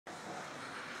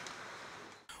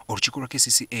Olukiiko lwa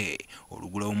KCCA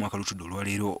olugulawo omwaka lutudde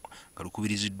olwaleero nga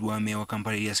lukubiriziddwa Meeya wa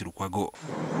Kampala Lukwago.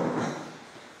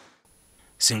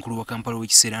 Ssenkulu wa Kampala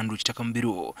w'ekiseera Kitaka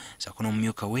ssaako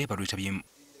n'omumyuka we balwetabye.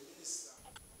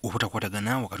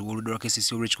 Obutakwatagana wakati w'oludda lwa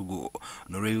KCCA olw'ekikugu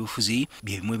n'olw'ebyobufuzi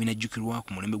bye bimu ebinajjukirwa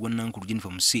ku mulembe gwa Nankulu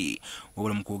Jennifer Musi,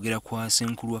 wabula mu kwogera kwa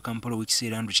Ssenkulu wa Kampala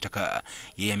w'ekiseera Kitaka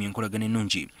yeeyamye enkolagana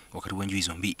ennungi wakati w'enjuyi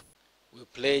zombi. We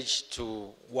pledge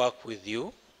to work with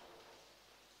you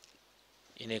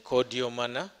in a cordial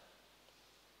manner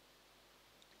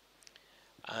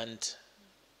and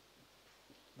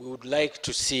we would like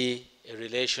to see a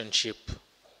relationship,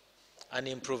 an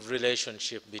improved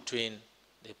relationship between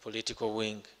the political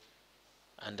wing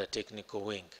and the technical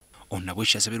wing.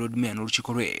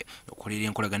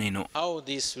 How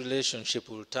this relationship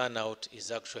will turn out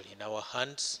is actually in our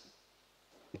hands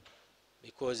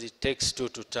because it takes two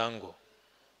to tango.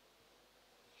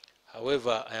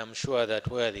 However, I am sure that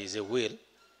where there is a will,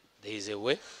 there is a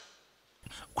way.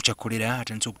 Kuchakolera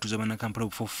atandise okutuuza bannakampala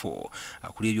obufofo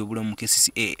akuli ebyobulamu mu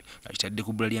KCCA akitadde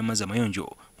ku bbula ly'amazzi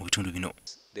amayonjo mu bitundu bino.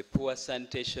 The poor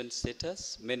sanitation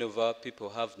status, many of our people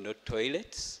have no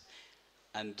toilets,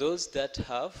 and those that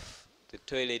have, the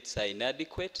toilets are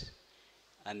inadequate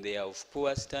and they are of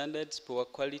poor standards, poor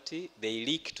quality. They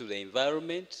leak to the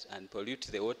environment and pollute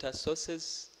the water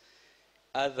sources.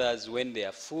 Others, when they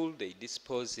are full, they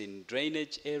dispose in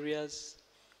drainage areas,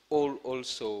 all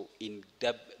also in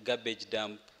garbage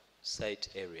dump site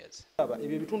areas.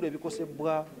 Ebyo ebitundu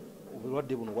ebikosebwa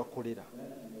obulwadde buno bwa kolera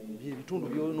bye bitundu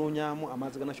by'onoonyaamu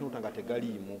amazzi ga national tanga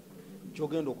tegaliimu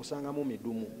kyogenda okusangamu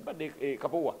midumu.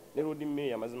 Kapowa ne road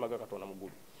mayor amazima ga Katonda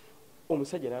mugulu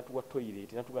omusajja n'atuwa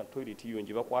toilet n'atuga toilet iyo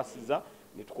nje bakwasiza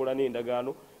ne tukola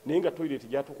n'endagaano naye nga toilet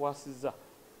gyatukwasiza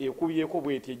ekubyeko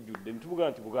bwete ejjudde nitubuga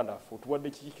nti Buganda afu tuwadde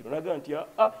kikikiro naga nti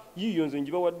yiyo nze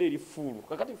njiba wadde eri fulu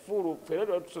kakati fulu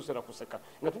fera tusosera kuseka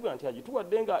nga tubuga nti aji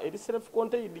tuwadde nga eri self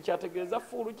contained kyategeeza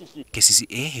fulu kiki.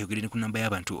 KCCA yogedde ku namba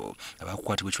y'abantu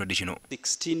abakukwatibwa ekirwadde kino.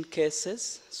 16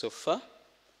 cases so far.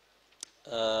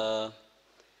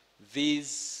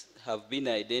 These have been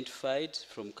identified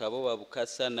from Kabowa,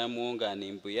 Bukasa, Namuwonga and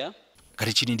Mbuya.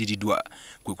 Kati kirindiriddwa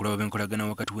kwe kulaba b'enkolagana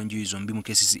wakati w'enjuyi zombi mu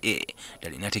KCCA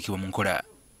ddala inaateekebwa mu nkola.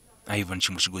 Ivan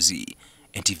Chimukigozi,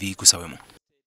 NTV Kusawemo.